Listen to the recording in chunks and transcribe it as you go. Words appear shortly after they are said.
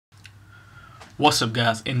What's up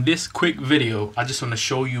guys, in this quick video I just want to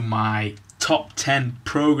show you my top 10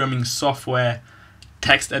 programming software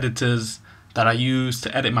text editors that I use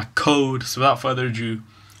to edit my code. So without further ado,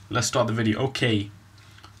 let's start the video. Okay,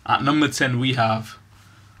 at number 10 we have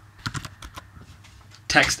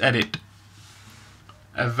TextEdit,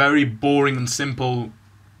 a very boring and simple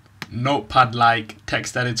notepad like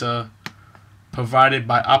text editor provided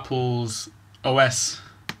by Apple's OS.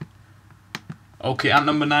 Okay, at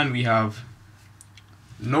number 9 we have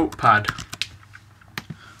Notepad.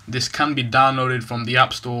 This can be downloaded from the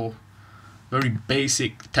App Store. Very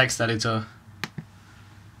basic text editor.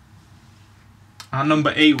 At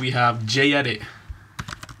number 8 we have Jade.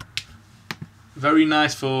 Very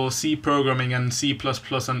nice for C programming and C++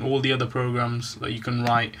 and all the other programs that you can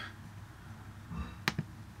write.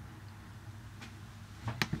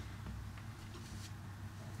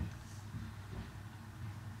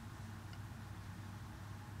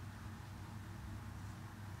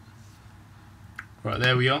 Right,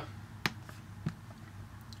 there we are.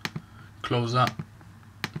 Close that.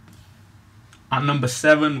 At number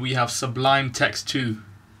 7 we have Sublime Text 2.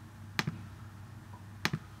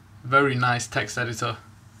 Very nice text editor.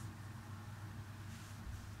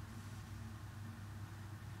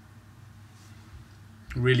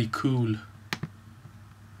 Really cool.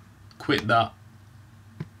 Quit that.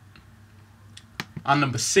 At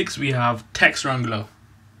number 6 we have TextRun Glow.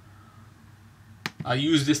 I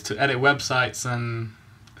use this to edit websites and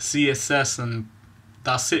CSS, and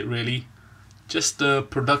that's it really. Just the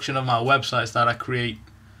production of my websites that I create.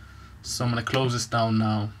 So I'm going to close this down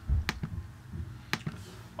now.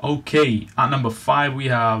 Okay, at number 5 we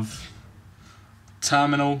have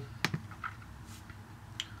Terminal.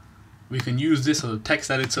 We can use this as a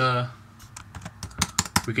text editor.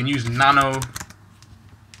 We can use Nano.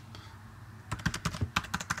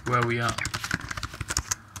 Where we are.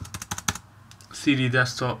 CD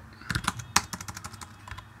desktop.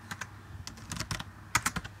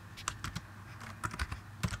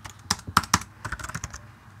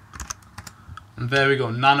 And there we go.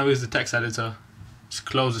 Nano is the text editor. Just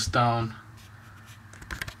close this down.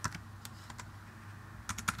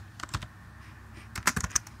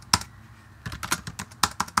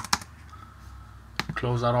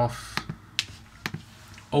 Close that off.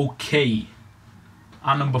 Okay.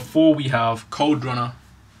 At number 4 we have Code Runner.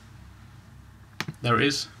 There it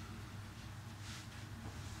is.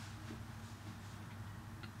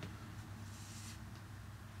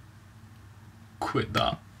 Quit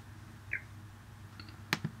that.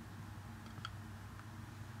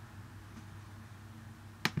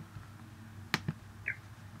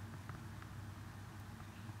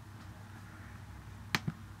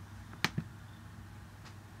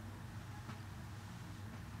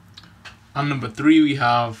 And number 3 we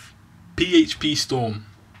have PHP Storm.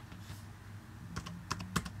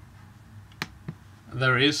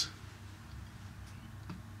 There it is.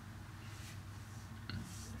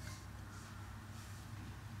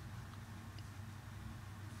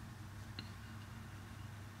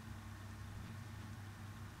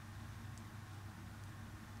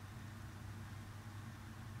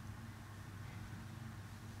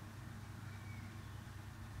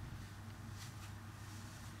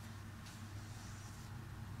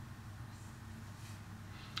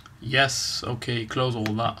 Yes, okay, close all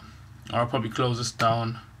that. Or I'll probably close this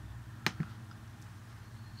down.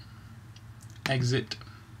 Exit.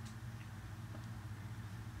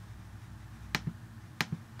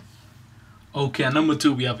 Okay, at number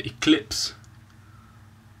 2 we have Eclipse.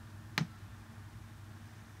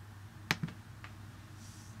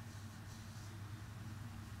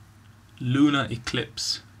 Luna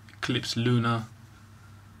Eclipse. Eclipse Luna.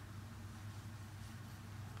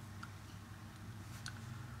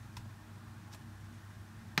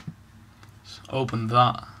 Open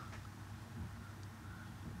that.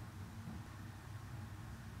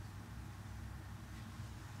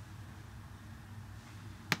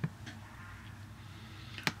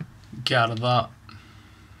 Get out of that.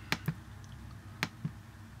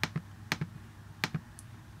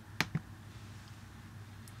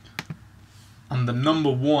 And the number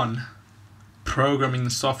 1 programming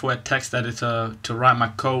software text editor to write my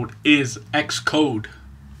code is Xcode.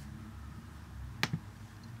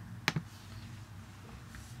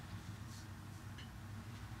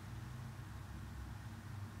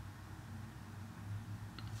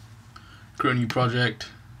 Create a new project.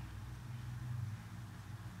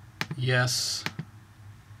 Yes.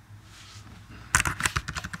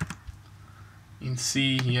 In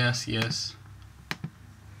C, yes, yes.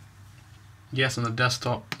 Yes, on the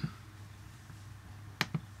desktop.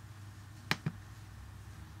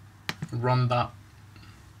 run that.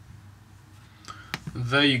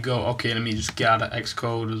 There you go. Okay, let me just get out of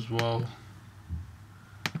Xcode as well.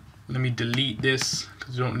 Let me delete this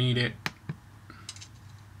because you don't need it.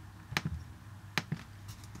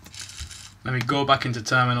 Let me go back into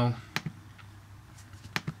terminal.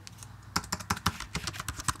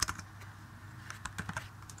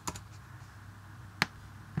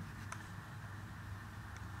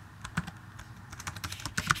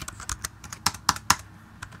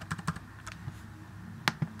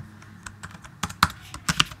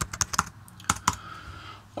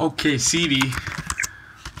 Okay, CD.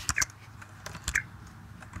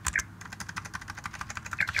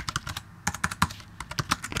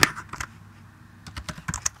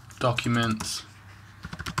 Documents.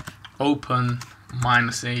 Open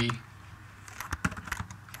 -A.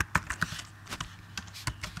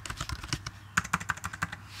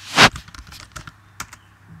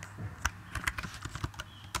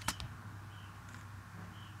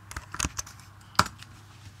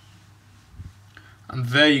 And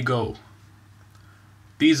there you go.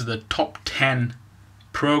 These are the top 10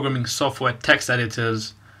 programming software text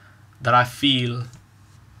editors that I feel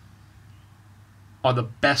are the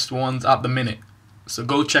best ones at the minute. So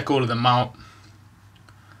go check all of them out.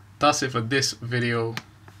 That's it for this video.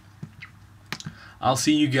 I'll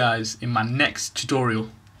see you guys in my next tutorial.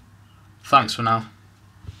 Thanks for now.